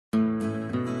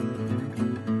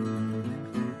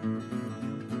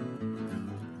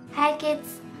Hi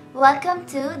kids, welcome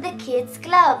to the Kids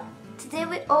Club. Today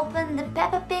we open the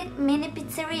Peppa Pig mini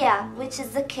pizzeria, which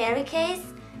is a carry case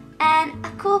and a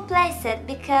cool playset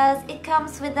because it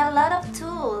comes with a lot of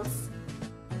tools.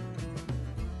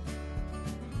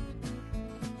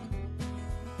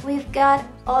 We've got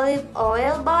olive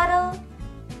oil bottle,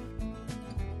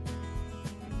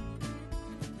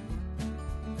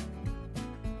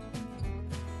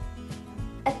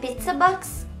 a pizza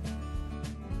box.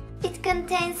 It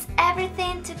contains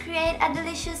everything to create a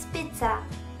delicious pizza.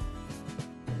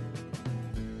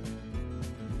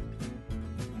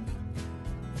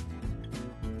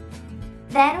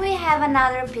 Then we have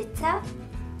another pizza.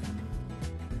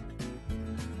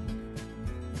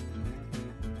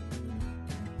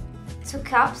 Two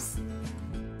cups.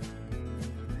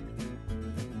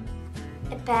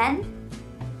 A pan.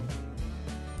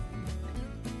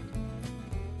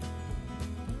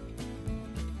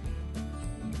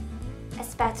 A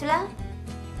spatula,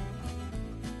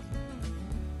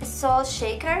 a salt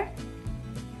shaker,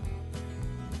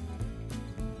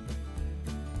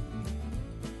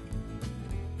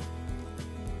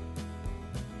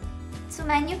 two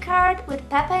menu card with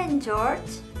Peppa and George,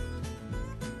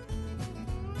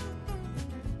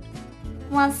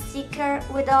 one sticker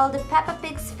with all the Peppa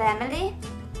Pig's family,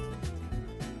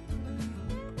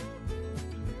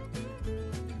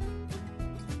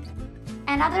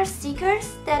 and other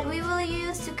stickers that we will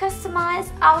use to customize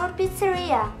our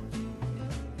pizzeria.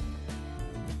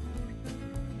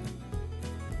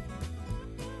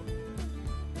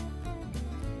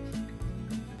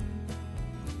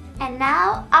 And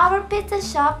now our pizza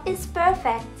shop is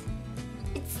perfect.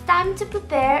 It's time to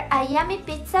prepare a yummy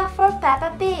pizza for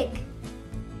Peppa Pig.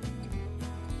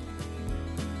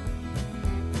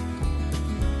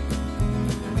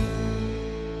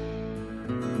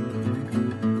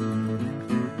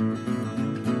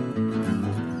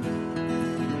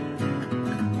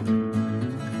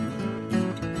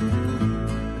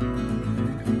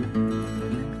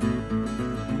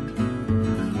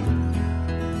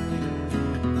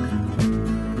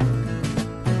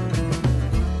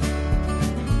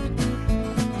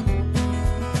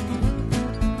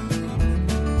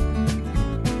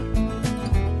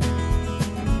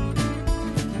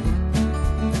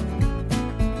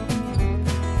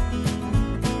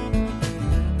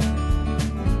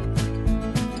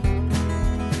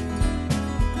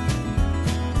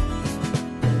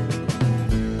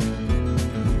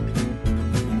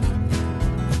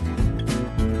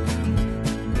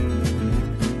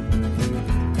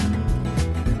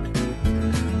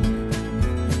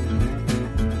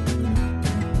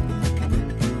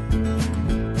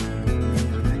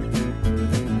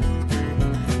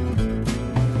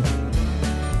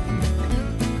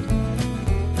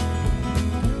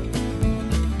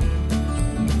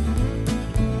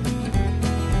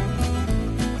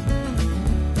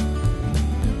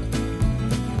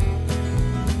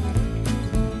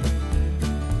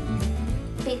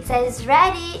 Pizza is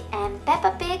ready and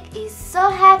Peppa Pig is so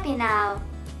happy now.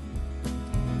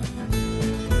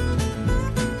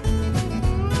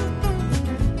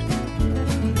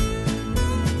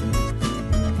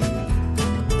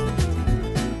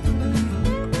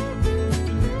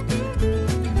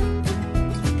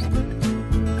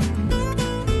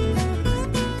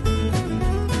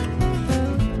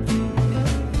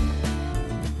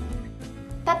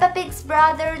 Peppa Pig's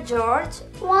brother George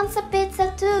wants a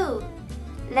pizza too.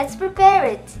 Let's prepare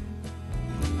it.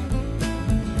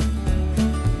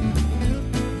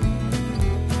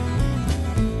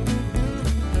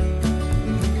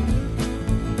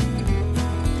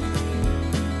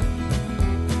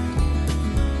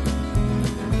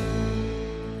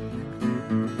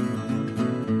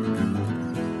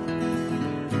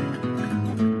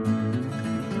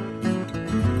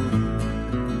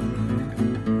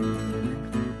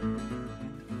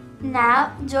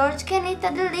 Now George can eat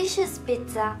a delicious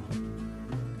pizza.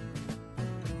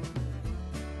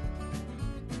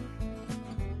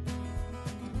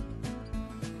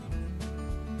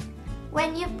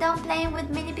 When you've done playing with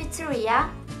mini pizzeria,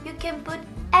 you can put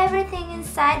everything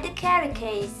inside the carry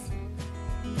case.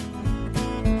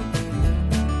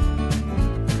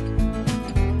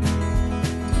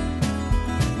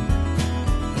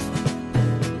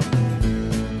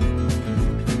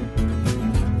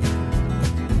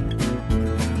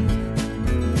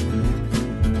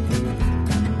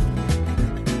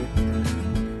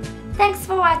 Thanks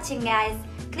for watching, guys.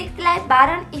 Click the like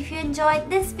button if you enjoyed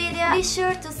this video. Be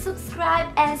sure to subscribe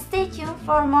and stay tuned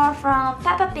for more from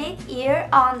Peppa Pig here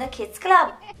on the Kids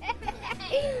Club.